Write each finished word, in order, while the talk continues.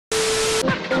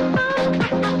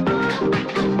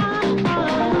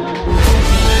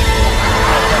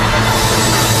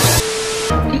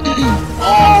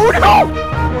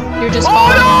You're just Oh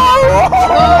falling.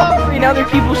 no! Right now there are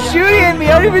people shooting at me.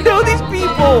 I don't even know these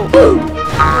people.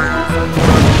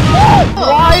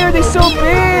 Why are they so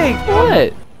big?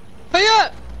 What?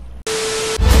 Hiya!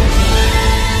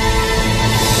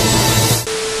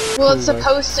 Well, it's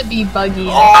supposed to be buggy.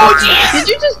 Oh, jeez! Did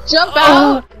you just jump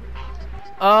out?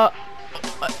 Oh,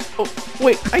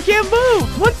 wait, I can't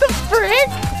move! What the frick?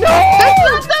 No!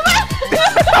 That's not the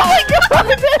Oh my god!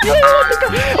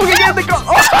 Okay, get in the car!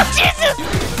 Oh, Jesus!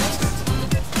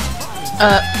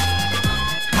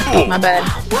 My bad.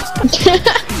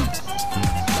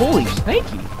 Holy thank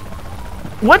you.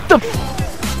 What the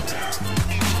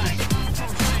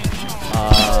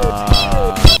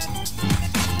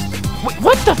Wait,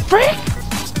 what the frick?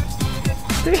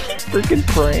 Did he freaking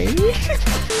pray?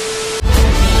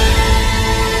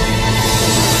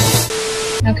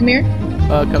 Now come here.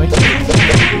 Coming.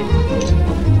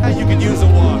 You can use a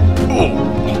walk.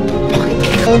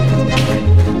 Oh.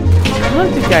 I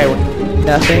love the guy with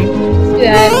nothing.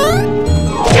 Yeah.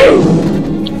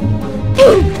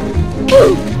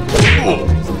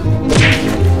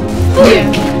 Yeah.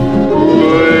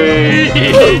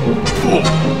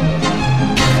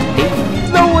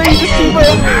 No way, just keep it.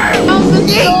 Out the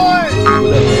door!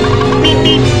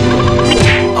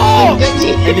 Oh! Good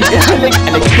team. And it's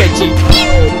catchy.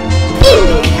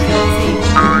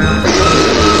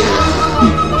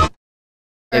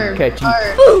 And catchy.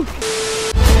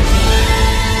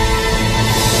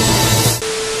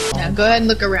 Now go ahead and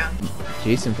look around.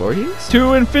 Jason Voorhees?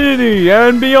 To infinity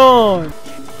and beyond!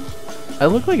 I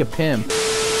look like a pimp.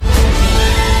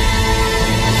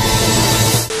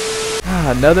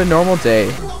 Ah, another normal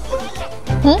day.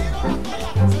 Huh?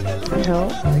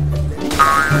 Hell?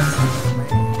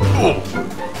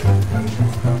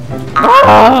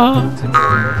 Ah!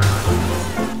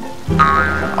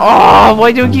 Oh,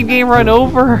 why do I keep getting run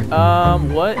over?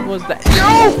 What was that?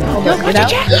 No! Get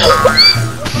out.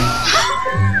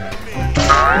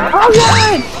 Oh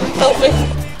god! Help me.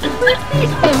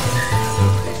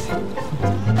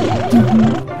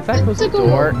 Is that close to the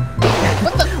door?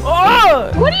 What the?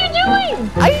 Oh! What are you doing?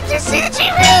 I just see the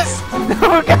GPS!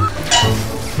 Oh god!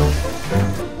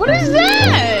 What is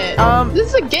that? This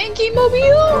is a Genki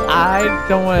mobile? I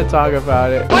don't want to talk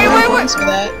about it. Wait! Thanks for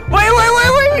that. Wait!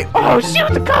 Oh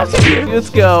shoot, the cops are here! Let's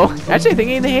go. Actually, I think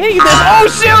I need to hang this. Oh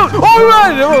shoot! Oh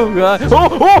run! Oh god!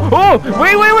 Oh!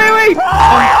 Wait!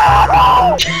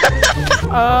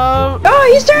 Oh,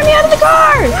 he's turned me out of the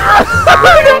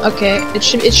car! Okay, it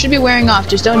should be wearing off.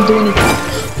 Just don't do anything.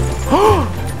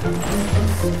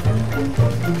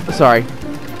 Sorry.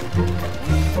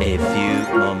 A few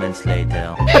moments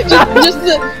later.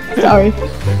 Sorry.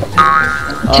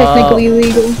 Technically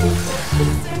illegal.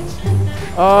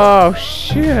 Oh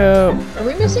shoot! Are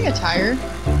we missing a tire?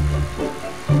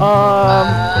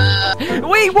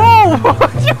 Wait! Whoa!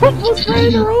 You almost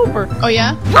ran her over. Oh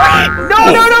yeah?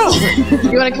 No!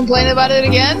 You want to complain about it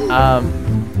again?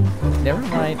 Never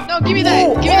mind. No, give me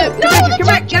that. Give me that. No, come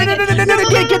back! No! Get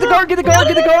the car!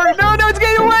 No! It's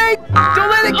getting away! Don't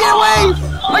let it get away!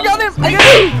 I got him!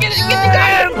 Get the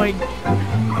car! Oh my...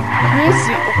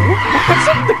 Chrissy, what's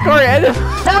up the car head? Oh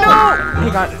no!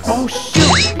 Hang on. Oh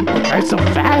shoot! I'm so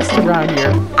fast around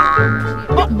here.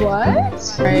 What?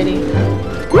 Alrighty.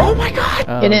 Oh my god!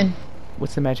 Get in.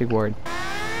 What's the magic word?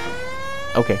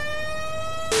 Okay.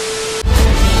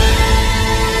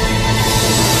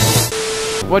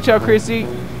 Watch out, Chrissy.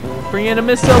 Bring in a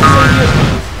missile to save you.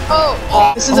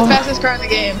 Oh, this is the fastest car in the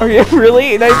game. Are you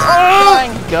really? Nice. Oh my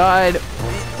god.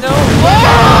 No.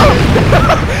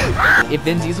 If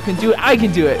Vin Diesel can do it, I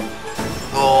can do it.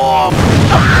 Oh.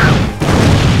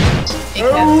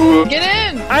 Get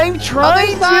in! I'm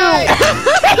trying to. Side.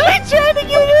 I'm trying to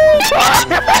get in.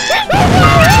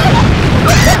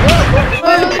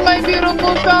 Oh, my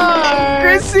beautiful car!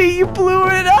 Chrissy, you blew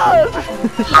it up.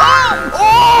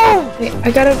 Oh! Wait,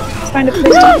 I gotta find a place to...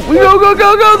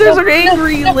 Go! There's an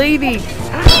angry lady.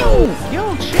 Ow!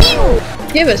 Yo, chill.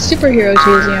 You have a superhero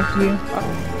chasing after you.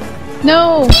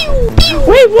 No!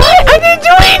 Wait, what? I didn't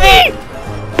do anything!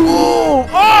 Oh!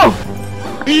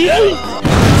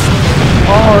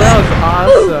 Oh, that was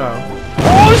awesome.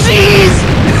 Oh, jeez!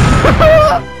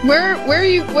 Where are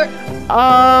you? Where?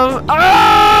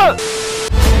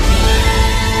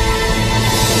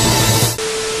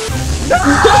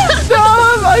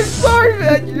 Stop! I'm sorry,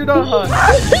 man. You're not hot.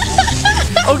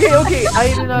 Okay.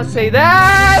 I did not say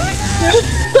that.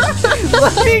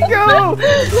 Let me go.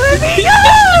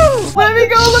 Let me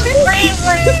go. Let me breathe.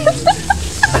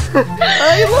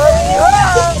 I love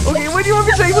you. Okay, what do you want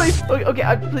me to say, please? Okay,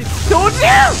 please. Don't you?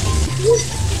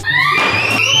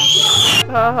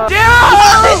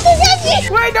 Damn!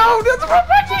 Wait, no, that's a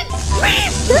reflection.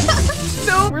 Please!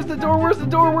 No! Where's the door? Where's the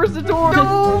door? Where's the door?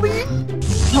 No, leave!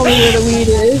 Tell me where the weed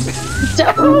is.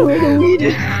 Tell me where the weed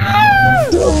is.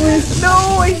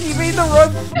 No, he made the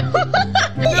run.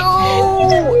 No!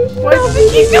 Why does he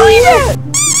keep doing it?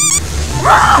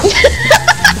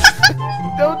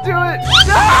 Don't do it.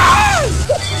 No!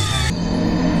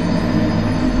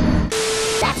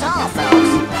 That's all,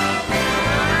 folks.